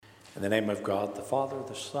In the name of God, the Father,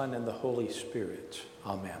 the Son, and the Holy Spirit.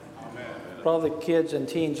 Amen. Amen. For all the kids and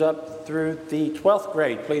teens up through the 12th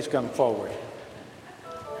grade, please come forward.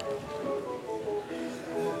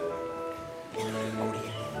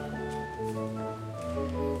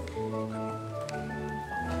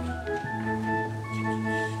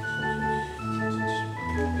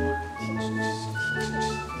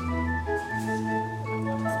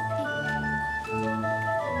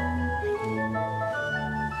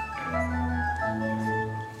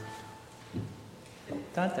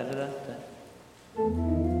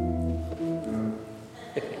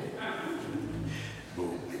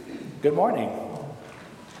 Good morning.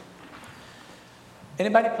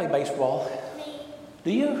 Anybody play baseball? Me.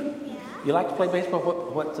 Do you? Yeah. You like to play baseball?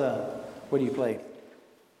 What do you play?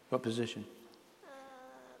 What position?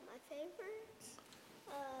 My favorite?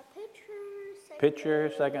 Pitcher, second Pitcher,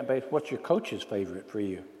 base. second base. What's your coach's favorite for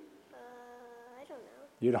you? I don't know.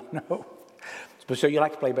 You don't know? So you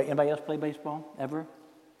like to play? Anybody else play baseball ever?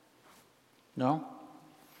 No?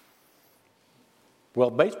 Well,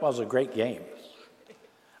 baseball is a great game.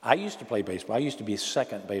 I used to play baseball. I used to be a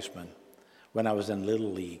second baseman when I was in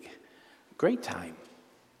Little League. Great time.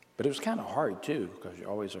 But it was kind of hard, too, because you're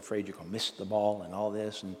always afraid you're going to miss the ball and all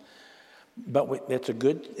this. But it's a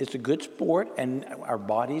good sport, and our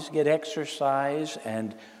bodies get exercise,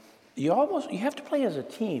 and you have to play as a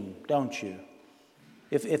team, don't you?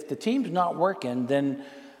 If the team's not working, then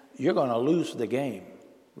you're going to lose the game,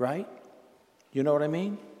 right? You know what I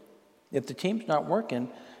mean? If the team's not working,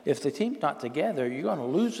 if the team's not together, you're going to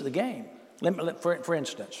lose the game. For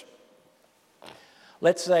instance,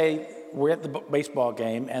 let's say we're at the baseball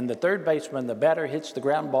game, and the third baseman, the batter, hits the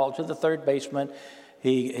ground ball to the third baseman.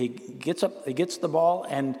 He gets up, he gets the ball,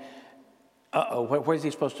 and where's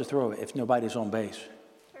he supposed to throw it if nobody's on base?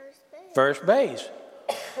 First base. First base.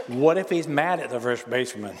 What if he's mad at the first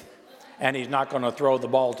baseman and he's not going to throw the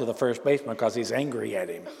ball to the first baseman because he's angry at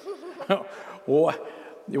him? What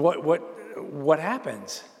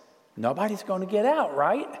happens? Nobody's going to get out,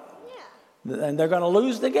 right? Yeah. And they're going to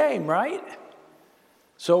lose the game, right?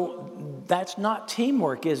 So that's not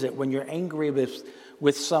teamwork, is it? When you're angry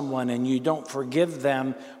with someone and you don't forgive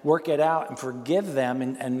them, work it out and forgive them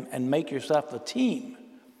and make yourself a team.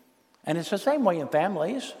 And it's the same way in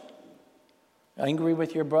families. Angry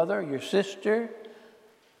with your brother, your sister,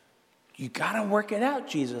 you got to work it out,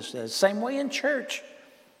 Jesus says. Same way in church.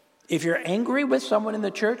 If you're angry with someone in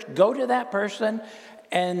the church, go to that person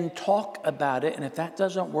and talk about it. And if that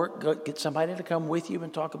doesn't work, go get somebody to come with you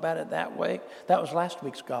and talk about it that way. That was last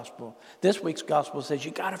week's gospel. This week's gospel says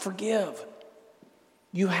you got to forgive.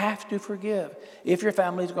 You have to forgive. If your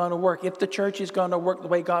family's going to work, if the church is going to work the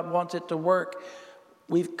way God wants it to work,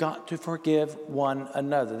 we've got to forgive one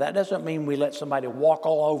another. That doesn't mean we let somebody walk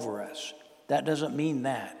all over us. That doesn't mean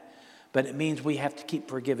that. But it means we have to keep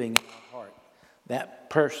forgiving in our heart that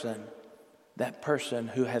person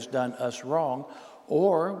who has done us wrong,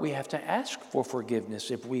 or we have to ask for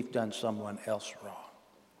forgiveness if we've done someone else wrong.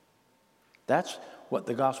 That's what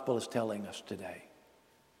the gospel is telling us today.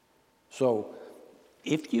 So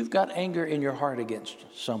if you've got anger in your heart against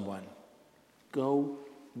someone, go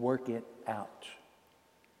work it out.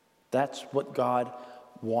 That's what God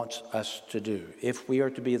wants us to do if we are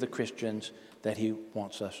to be the Christians that He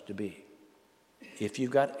wants us to be. If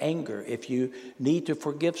you've got anger, if you need to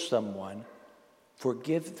forgive someone,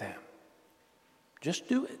 forgive them. Just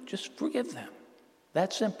do it. Just forgive them.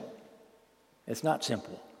 That's simple. It's not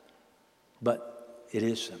simple, but it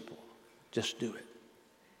is simple. Just do it.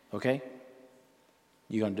 Okay?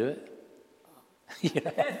 You gonna do it?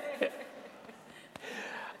 Yeah.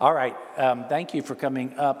 All right. Thank you for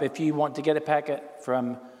coming up. If you want to get a packet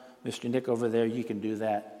from Mr. Nick over there, you can do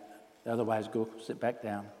that. Otherwise, go sit back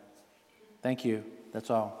down. Thank you. That's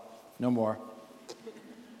all. No more.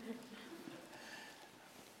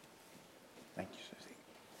 Thank you, Susie.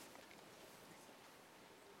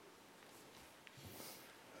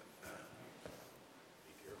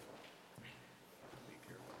 Be careful. Be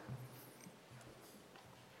careful.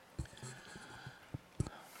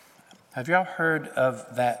 Have y'all heard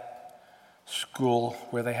of that school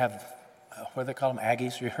where they have, what do they call them,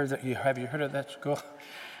 Aggies? Have you heard of that school?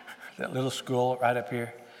 That little school right up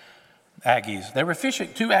here? Aggies. They were fishing.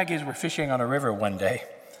 Two Aggies were fishing on a river one day.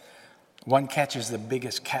 One catches the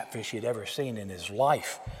biggest catfish he'd ever seen in his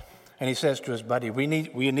life. And he says to his buddy, we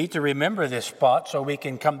need to remember this spot so we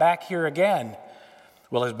can come back here again.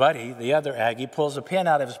 Well, his buddy, the other Aggie, pulls a pin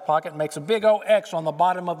out of his pocket and makes a big old X on the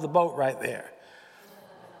bottom of the boat right there.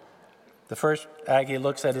 The first Aggie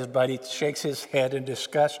looks at his buddy, shakes his head in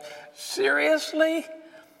disgust. Seriously?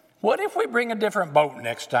 What if we bring a different boat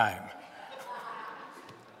next time?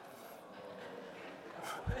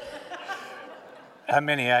 How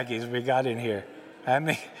many Aggies we got in here? How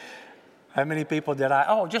many people did I?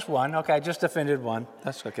 Oh, just one. Okay, I just offended one.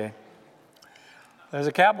 That's okay. There's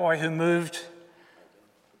a cowboy who moved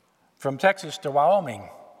from Texas to Wyoming,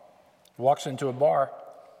 walks into a bar,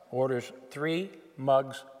 orders 3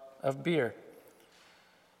 mugs of beer.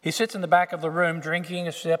 He sits in the back of the room drinking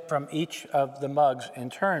a sip from each of the mugs in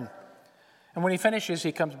turn. And when he finishes,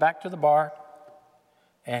 he comes back to the bar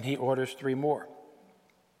and he orders 3 more.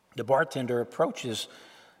 The bartender approaches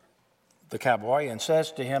the cowboy and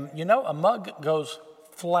says to him, "You know, a mug goes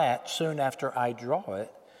flat soon after I draw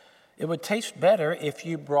it. It would taste better if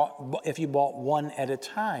you bought one at a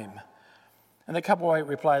time." And the cowboy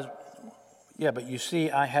replies, "Yeah, but you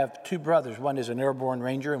see, I have 2 brothers. One is an airborne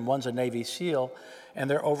ranger and one's a Navy SEAL, and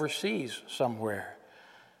they're overseas somewhere.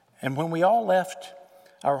 And when we all left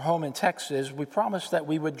our home in Texas, we promised that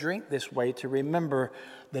we would drink this way to remember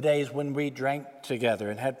the days when we drank together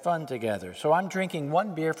and had fun together. So I'm drinking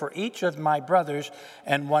 1 beer for each of my brothers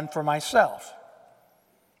and 1 for myself."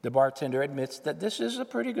 The bartender admits that this is a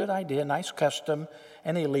pretty good idea, nice custom,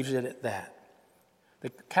 and he leaves it at that.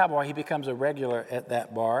 The cowboy, he becomes a regular at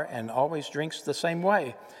that bar and always drinks the same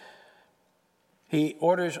way. He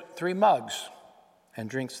orders 3 mugs and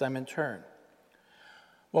drinks them in turn.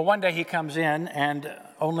 Well, one day he comes in and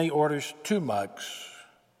only orders 2 mugs.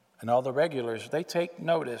 And all the regulars, they take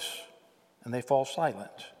notice and they fall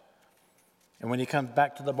silent. And when he comes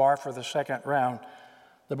back to the bar for the second round,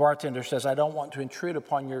 the bartender says, "I don't want to intrude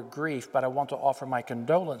upon your grief, but I want to offer my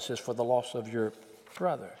condolences for the loss of your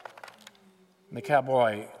brother." And the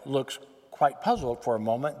cowboy looks quite puzzled for a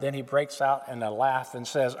moment. Then he breaks out in a laugh and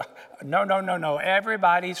says, No,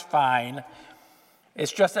 everybody's fine.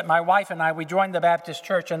 It's just that my wife and I, we joined the Baptist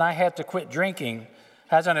church and I had to quit drinking.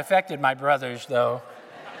 Hasn't affected my brothers, though.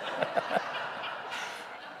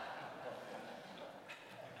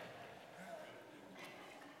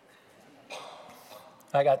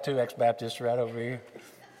 I got 2 ex-Baptists right over here.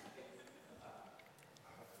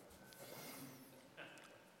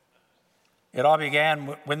 It all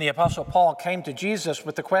began when the Apostle Paul came to Jesus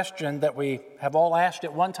with the question that we have all asked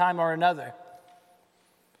at one time or another.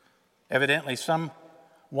 Evidently,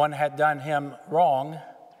 someone had done him wrong,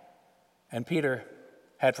 and Peter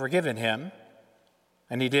had forgiven him,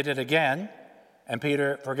 and he did it again, and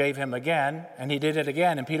Peter forgave him again, and he did it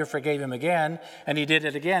again, and Peter forgave him again, and he did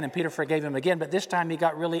it again, and Peter forgave him again, but this time he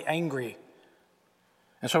got really angry.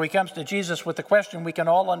 And so he comes to Jesus with the question we can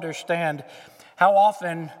all understand: How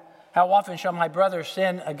often shall my brother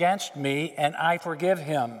sin against me and I forgive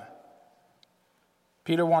him?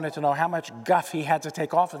 Peter wanted to know how much guff he had to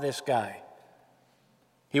take off of this guy.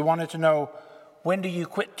 He wanted to know, when do you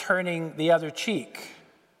quit turning the other cheek?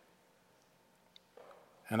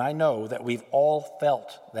 And I know that we've all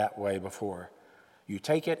felt that way before. You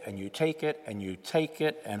take it and you take it and you take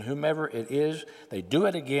it, and whomever it is, they do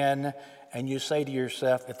it again, and you say to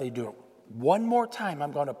yourself, if they do it one more time,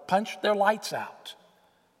 I'm going to punch their lights out.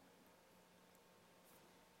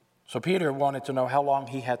 So Peter wanted to know how long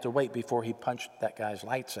he had to wait before he punched that guy's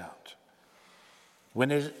lights out. When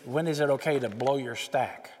is it okay to blow your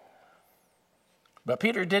stack? But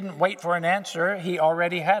Peter didn't wait for an answer. He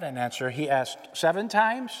already had an answer. He asked 7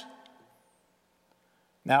 times.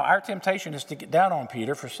 Now, our temptation is to get down on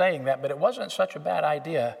Peter for saying that, but it wasn't such a bad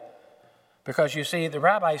idea, because you see, the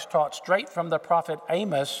rabbis taught straight from the prophet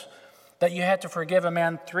Amos that you had to forgive a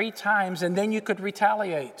man 3 times and then you could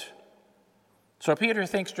retaliate. So Peter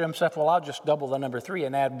thinks to himself, well, I'll just double the number 3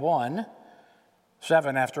 and add 1.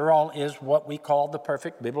 7, after all, is what we call the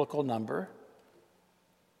perfect biblical number.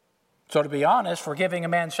 So to be honest, forgiving a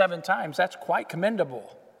man 7 times, that's quite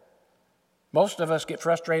commendable. Most of us get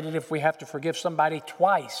frustrated if we have to forgive somebody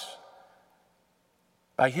twice.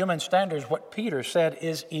 By human standards, what Peter said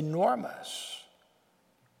is enormous.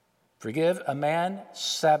 Forgive a man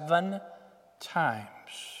 7 times.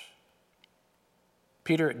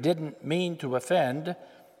 Peter didn't mean to offend.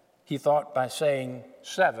 He thought by saying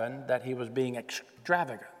 7 that he was being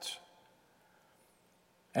extravagant.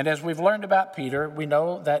 And as we've learned about Peter, we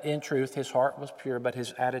know that in truth his heart was pure, but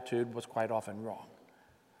his attitude was quite often wrong.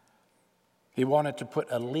 He wanted to put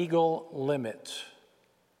a legal limit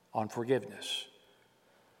on forgiveness.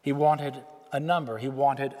 He wanted a number. He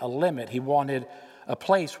wanted a limit. He wanted a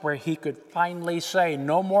place where he could finally say,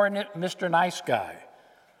 no more Mr. Nice Guy.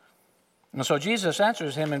 And so Jesus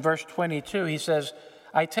answers him in verse 22. He says,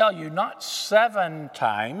 I tell you, not 7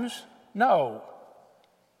 times, no,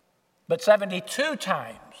 but 72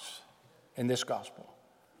 times in this gospel.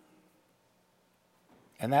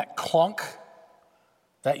 And that clunk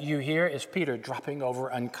that you hear is Peter dropping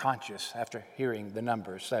over unconscious after hearing the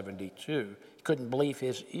number 72. He couldn't believe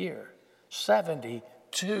his ear.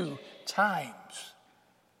 72 times.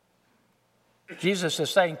 Jesus is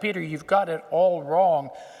saying, Peter, you've got it all wrong.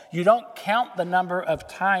 You don't count the number of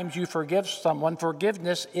times you forgive someone.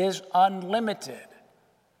 Forgiveness is unlimited.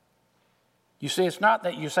 You see, it's not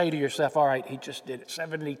that you say to yourself, all right, he just did it,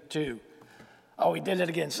 72. Oh, he did it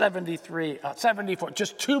again, 73, 74,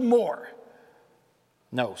 just 2 more.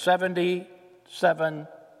 No, 77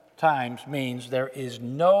 times means there is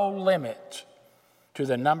no limit to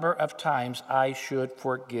the number of times I should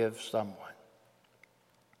forgive someone.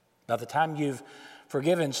 By the time you've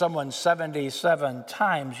forgiven someone 77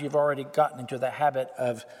 times, you've already gotten into the habit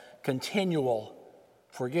of continual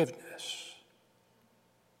forgiveness.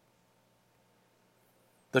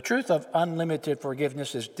 The truth of unlimited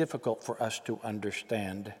forgiveness is difficult for us to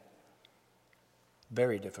understand.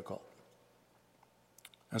 Very difficult.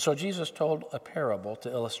 And so Jesus told a parable to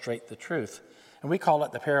illustrate the truth. And we call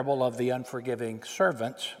it the parable of the unforgiving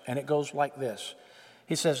servant. And it goes like this.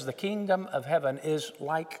 He says, the kingdom of heaven is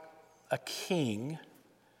like a king.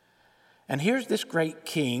 And here's this great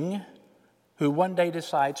king who one day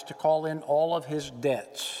decides to call in all of his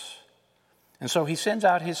debts. And so he sends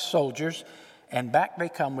out his soldiers, and back they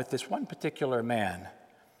come with this one particular man.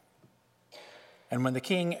 And when the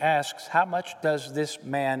king asks, how much does this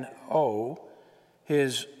man owe?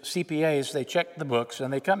 His CPAs, they check the books,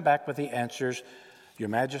 and they come back with the answers, Your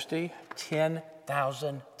Majesty,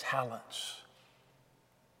 10,000 talents.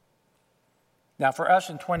 Now, for us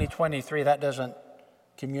in 2023, that doesn't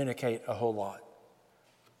communicate a whole lot.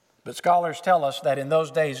 But scholars tell us that in those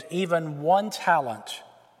days, even 1 talent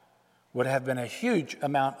would have been a huge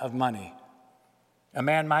amount of money. A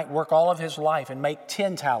man might work all of his life and make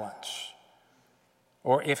 10 talents.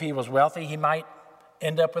 Or if he was wealthy, he might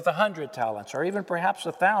end up with 100 talents, or even perhaps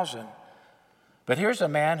 1,000. But here's a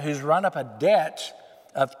man who's run up a debt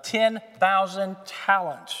of 10,000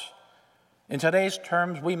 talents. In today's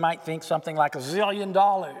terms, we might think something like $1 zillion.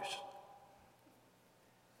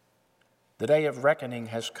 The day of reckoning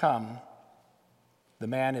has come. The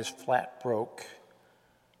man is flat broke.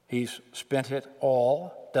 He's spent it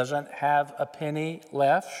all, doesn't have a penny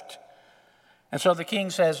left. And so the king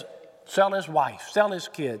says, sell his wife, sell his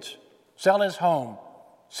kids, sell his home,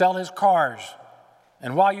 sell his cars,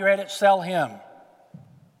 and while you're at it, sell him.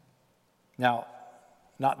 Now,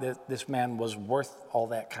 not that this man was worth all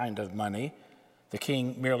that kind of money. The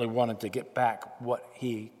king merely wanted to get back what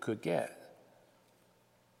he could get.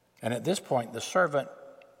 And at this point, that servant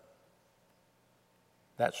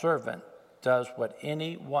does what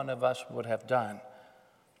any one of us would have done.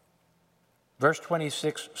 Verse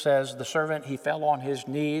 26 says, the servant, he fell on his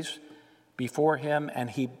knees before him and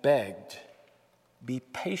he begged, be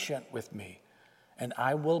patient with me and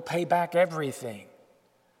I will pay back everything.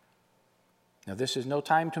 Now, this is no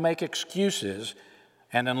time to make excuses,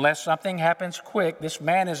 and unless something happens quick, this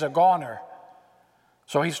man is a goner.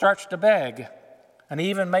 So he starts to beg, and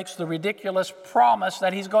he even makes the ridiculous promise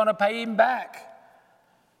that he's going to pay him back.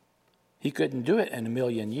 He couldn't do it in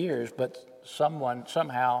 1,000,000 years, but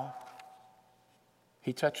somehow,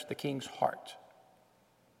 he touched the king's heart.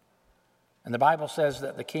 And the Bible says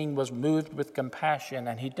that the king was moved with compassion,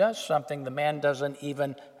 and he does something the man doesn't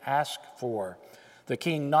even ask for. The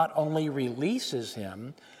king not only releases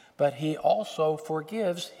him, but he also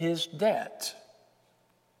forgives his debt.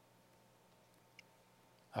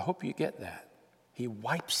 I hope you get that. He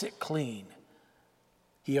wipes it clean.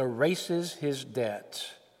 He erases his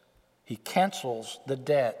debt. He cancels the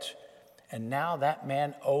debt. And now that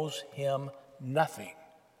man owes him nothing.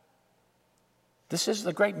 This is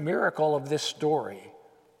the great miracle of this story.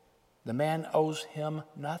 The man owes him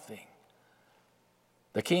nothing.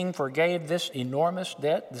 The king forgave this enormous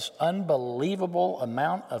debt, this unbelievable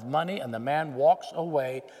amount of money, and the man walks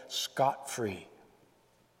away scot-free.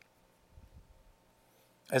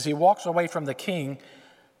 As he walks away from the king,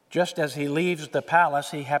 just as he leaves the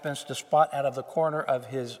palace, he happens to spot out of the corner of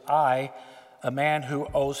his eye a man who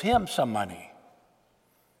owes him some money.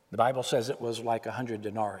 The Bible says it was like 100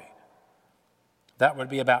 denarii. That would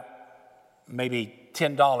be about maybe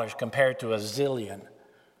 $10 compared to $1 zillion.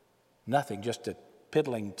 Nothing, just a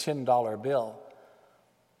piddling $10 bill.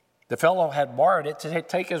 The fellow had borrowed it to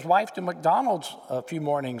take his wife to McDonald's a few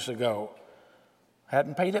mornings ago.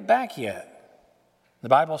 Hadn't paid it back yet. The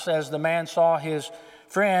Bible says the man saw his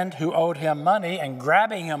friend who owed him money and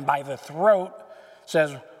grabbing him by the throat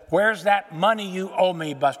says, "Where's that money you owe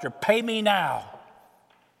me, Buster? Pay me now."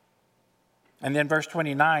 And then verse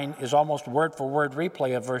 29 is almost word for word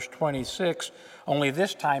replay of verse 26, only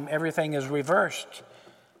this time everything is reversed.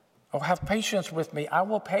 "Oh, have patience with me. I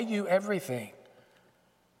will pay you everything."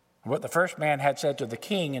 What the first man had said to the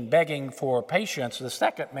king in begging for patience, the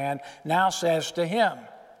second man now says to him.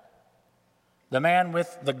 The man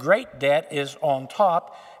with the great debt is on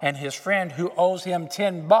top, and his friend who owes him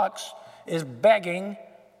 $10 is begging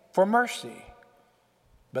for mercy.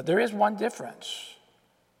 But there is one difference.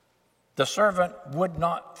 The servant would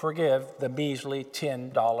not forgive the measly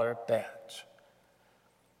 $10 bet.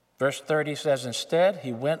 Verse 30 says, instead,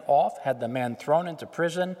 he went off, had the man thrown into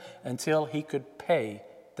prison until he could pay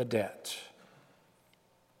the debt.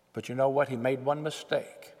 But you know what? He made one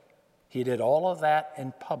mistake. He did all of that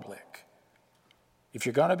in public. If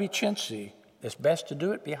you're going to be chintzy, it's best to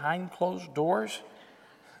do it behind closed doors.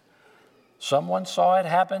 Someone saw it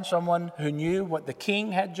happen, someone who knew what the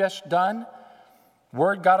king had just done.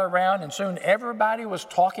 Word got around, and soon everybody was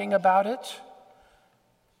talking about it.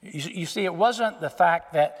 You see, it wasn't the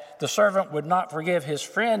fact that the servant would not forgive his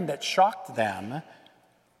friend that shocked them.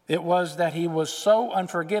 It was that he was so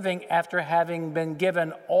unforgiving after having been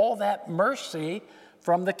given all that mercy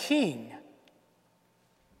from the king.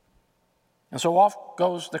 And so off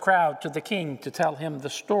goes the crowd to the king to tell him the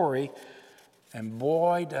story. And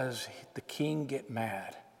boy, does the king get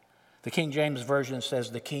mad. The King James Version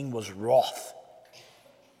says the king was wroth.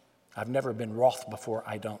 I've never been wroth before,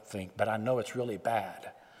 I don't think, but I know it's really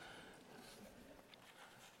bad.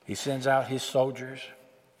 He sends out his soldiers.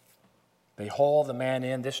 They haul the man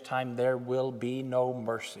in. This time there will be no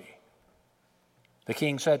mercy. The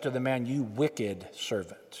king said to the man, you wicked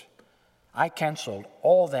servant, I canceled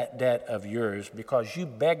all that debt of yours because you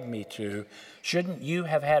begged me to. Shouldn't you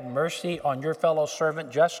have had mercy on your fellow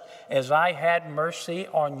servant just as I had mercy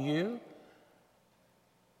on you?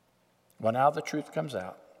 Well, now the truth comes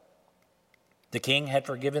out. The king had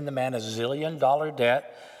forgiven the man $1 zillion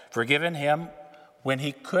debt, forgiven him when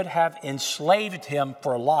he could have enslaved him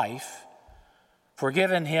for life,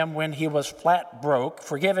 forgiven him when he was flat broke,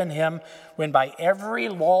 forgiven him when by every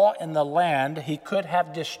law in the land he could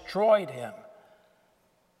have destroyed him.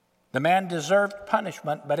 The man deserved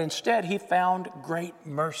punishment, but instead he found great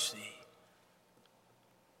mercy.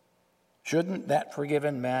 Shouldn't that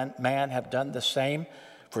forgiven man have done the same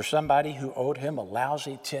for somebody who owed him a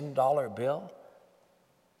lousy $10 bill?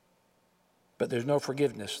 But there's no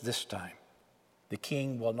forgiveness this time. The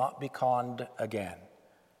king will not be conned again.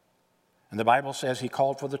 And the Bible says he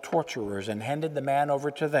called for the torturers and handed the man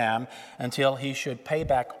over to them until he should pay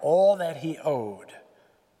back all that he owed.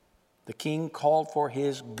 The king called for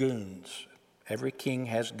his goons. Every king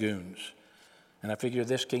has goons. And I figure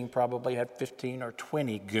this king probably had 15 or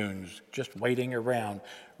 20 goons just waiting around.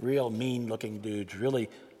 Real mean-looking dudes, really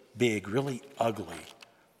big, really ugly.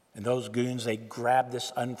 And those goons, they grab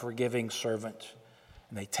this unforgiving servant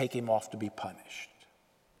and they take him off to be punished.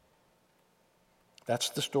 That's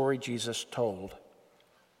the story Jesus told,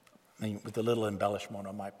 with a little embellishment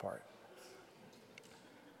on my part.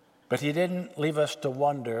 But he didn't leave us to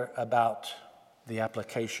wonder about the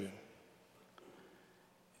application.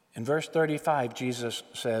 In verse 35, Jesus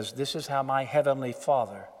says, this is how my heavenly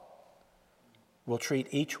Father will treat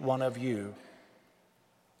each one of you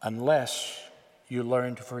unless you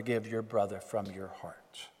learn to forgive your brother from your heart.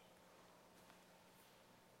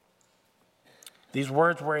 These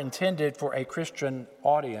words were intended for a Christian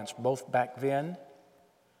audience, both back then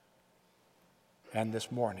and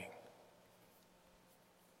this morning.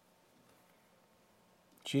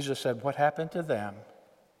 Jesus said, what happened to them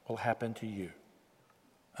will happen to you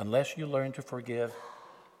unless you learn to forgive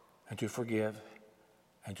and to forgive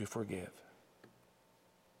and to forgive.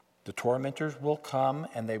 The tormentors will come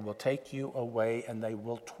and they will take you away and they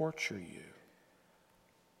will torture you.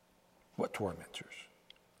 What tormentors?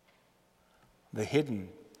 The hidden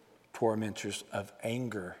tormentors of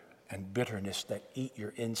anger and bitterness that eat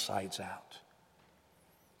your insides out.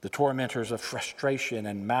 The tormentors of frustration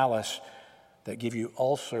and malice that give you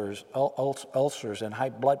ulcers and high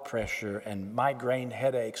blood pressure and migraine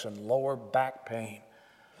headaches and lower back pain.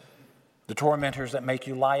 The tormentors that make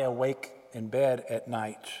you lie awake in bed at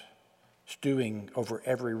night, stewing over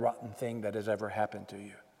every rotten thing that has ever happened to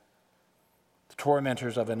you. The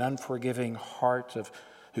tormentors of an unforgiving heart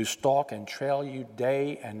who stalk and trail you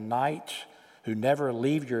day and night, who never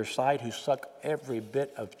leave your side, who suck every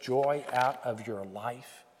bit of joy out of your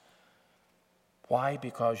life. Why?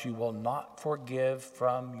 Because you will not forgive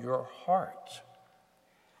from your heart.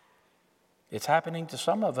 It's happening to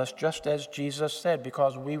some of us just as Jesus said,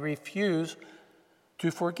 because we refuse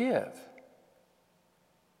to forgive.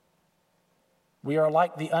 We are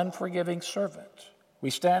like the unforgiving servant. We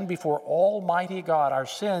stand before Almighty God, our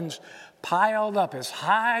sins piled up as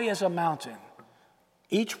high as a mountain.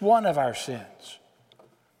 Each one of our sins.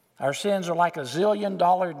 Our sins are like $1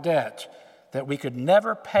 zillion debt that we could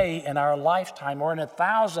never pay in our lifetime or in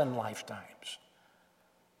 1,000 lifetimes.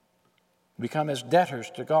 We come as debtors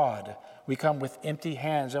to God. We come with empty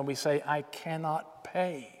hands and we say, I cannot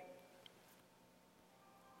pay.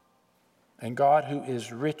 And God, who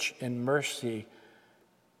is rich in mercy,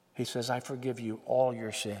 he says, I forgive you all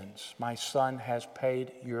your sins. My son has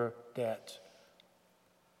paid your debt.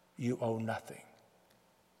 You owe nothing.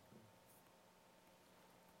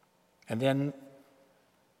 And then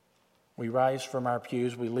we rise from our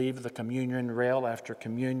pews. We leave the communion rail after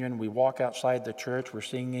communion. We walk outside the church. We're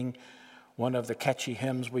singing one of the catchy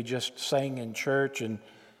hymns we just sang in church. And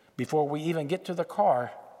before we even get to the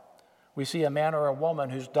car, we see a man or a woman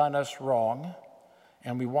who's done us wrong,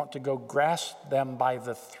 and we want to go grasp them by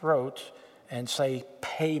the throat and say,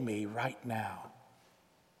 pay me right now,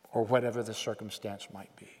 or whatever the circumstance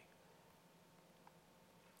might be.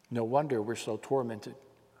 No wonder we're so tormented.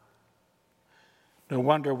 No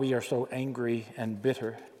wonder we are so angry and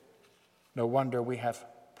bitter. No wonder we have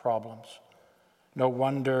problems. No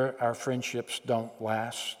wonder our friendships don't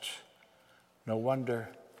last. No wonder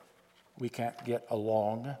we can't get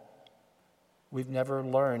along. We've never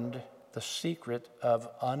learned the secret of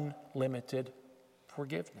unlimited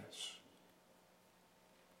forgiveness.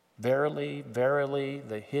 Verily, verily,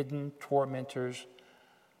 the hidden tormentors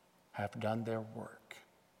have done their work.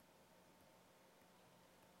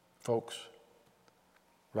 Folks,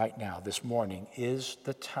 right now, this morning, is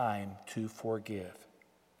the time to forgive.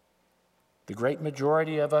 The great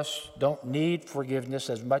majority of us don't need forgiveness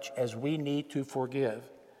as much as we need to forgive.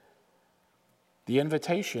 The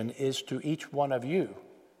invitation is to each one of you.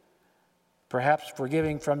 Perhaps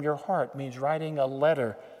forgiving from your heart means writing a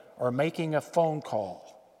letter or making a phone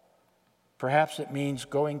call. Perhaps it means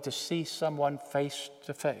going to see someone face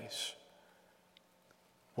to face.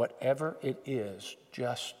 Whatever it is,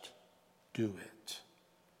 just do it.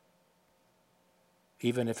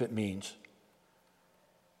 Even if it means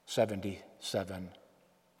 77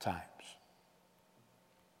 times.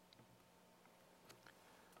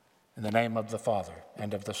 In the name of the Father,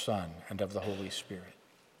 and of the Son, and of the Holy Spirit.